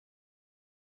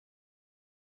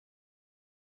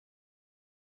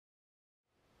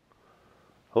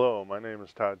Hello, my name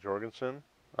is Todd Jorgensen.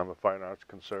 I'm a fine arts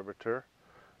conservator.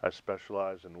 I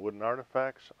specialize in wooden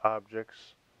artifacts,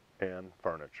 objects, and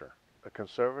furniture. A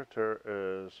conservator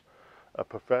is a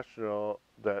professional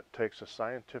that takes a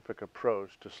scientific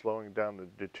approach to slowing down the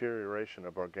deterioration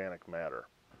of organic matter.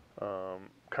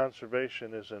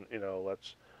 Conservation isn't,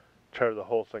 let's tear the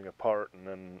whole thing apart and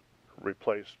then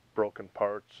replace broken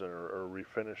parts or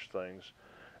refinish things.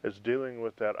 It's dealing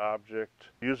with that object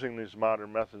using these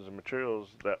modern methods and materials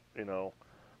that,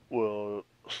 will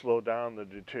slow down the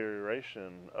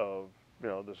deterioration of,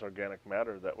 this organic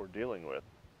matter that we're dealing with.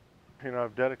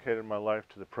 I've dedicated my life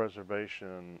to the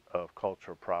preservation of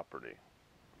cultural property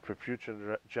for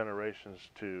future generations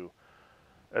to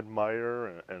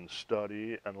admire and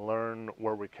study and learn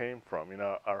where we came from.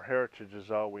 Our heritage is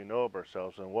all we know of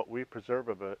ourselves, and what we preserve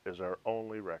of it is our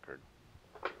only record.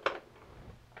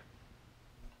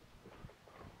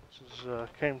 This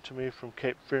came to me from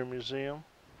Cape Fear Museum.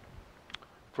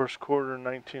 First quarter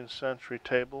 19th century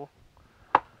table,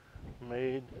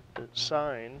 made,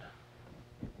 signed,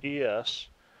 E.S.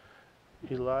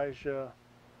 Elijah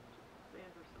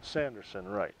Sanderson,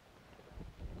 right.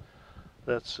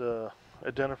 That's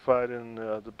identified in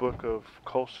the book of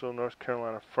Coastal North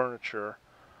Carolina Furniture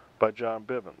by John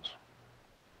Bivens.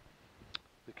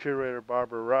 The curator,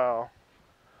 Barbara Rao,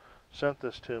 sent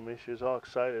this to me. She was all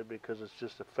excited because it's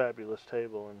just a fabulous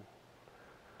table, and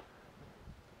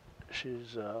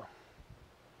she's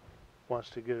wants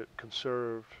to get it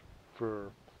conserved for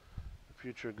a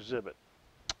future exhibit.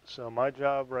 So my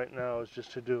job right now is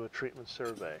just to do a treatment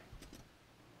survey.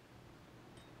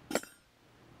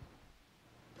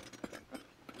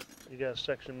 You got a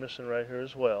section missing right here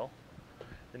as well,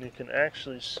 and you can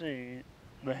actually see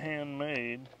the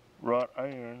handmade wrought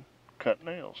iron cut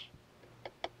nails.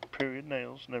 Period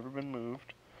nails, never been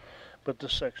moved, but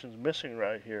this section's missing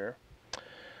right here,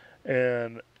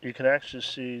 and you can actually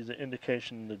see the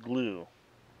indication in the glue.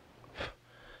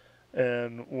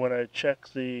 And when I check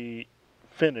the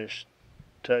finish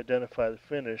to identify the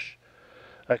finish,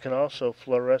 I can also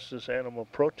fluoresce this animal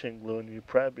protein glue, and you'll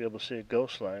probably be able to see a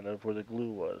ghost line of where the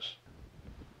glue was.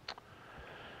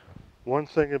 One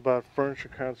thing about furniture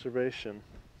conservation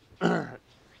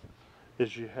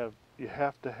is you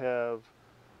have to have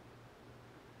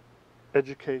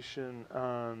education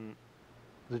on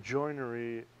the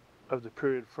joinery of the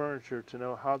period furniture to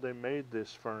know how they made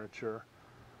this furniture.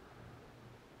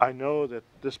 I know that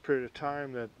this period of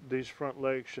time that these front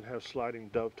legs should have sliding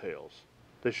dovetails.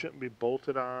 They shouldn't be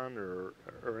bolted on or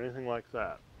anything like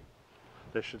that.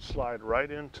 They should slide right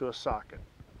into a socket.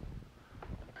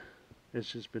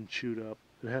 It's just been chewed up.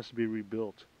 It has to be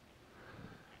rebuilt.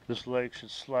 This leg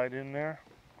should slide in there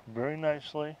very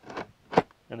nicely,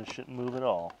 and it shouldn't move at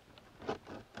all,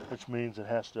 which means it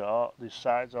has to these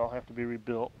sides all have to be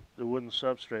rebuilt. The wooden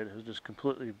substrate has just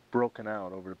completely broken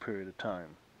out over a period of time.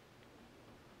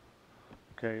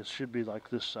 Okay, it should be like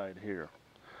this side here.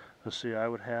 Let's see, I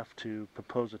would have to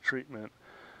propose a treatment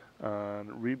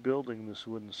on rebuilding this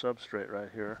wooden substrate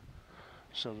right here.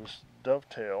 So this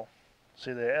dovetail,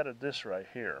 see, they added this right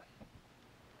here.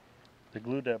 They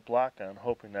glued that block on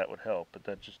hoping that would help, but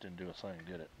that just didn't do a thing,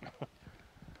 did it?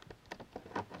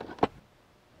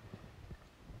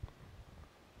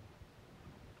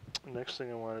 The next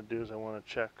thing I want to do is I want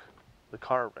to check the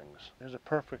carvings. Here's a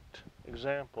perfect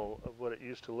example of what it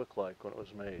used to look like when it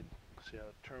was made. See how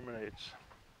it terminates?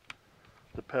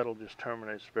 The petal just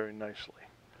terminates very nicely,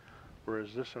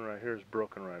 whereas this one right here is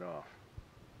broken right off.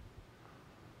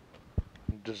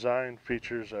 Design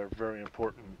features are very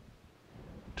important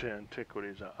to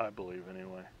antiquities, I believe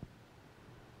anyway,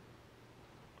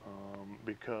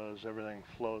 because everything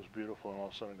flows beautiful and all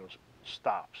of a sudden it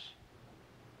stops,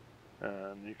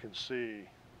 and you can see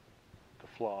the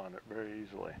flaw in it very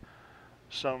easily.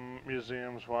 Some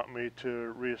museums want me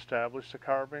to reestablish the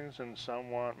carvings, and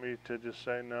some want me to just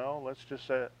say, no, let's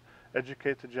just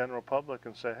educate the general public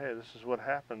and say, hey, this is what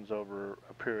happens over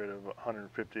a period of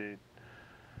 150,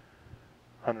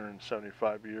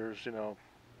 175 years.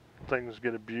 Things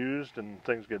get abused and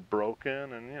things get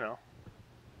broken, and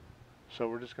so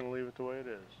we're just going to leave it the way it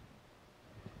is.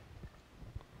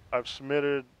 I've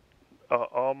submitted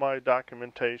all my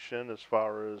documentation as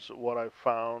far as what I've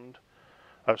found.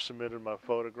 I've submitted my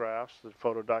photographs, the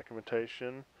photo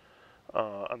documentation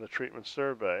on the treatment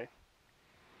survey.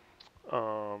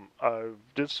 I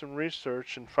did some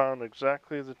research and found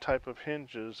exactly the type of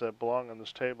hinges that belong on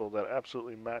this table that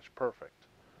absolutely match perfect.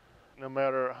 No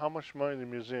matter how much money the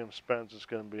museum spends, it's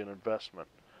going to be an investment,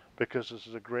 because this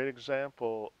is a great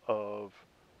example of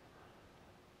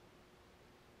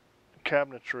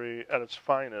cabinetry at its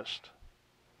finest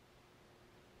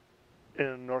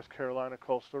in North Carolina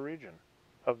coastal region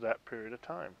of that period of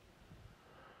time.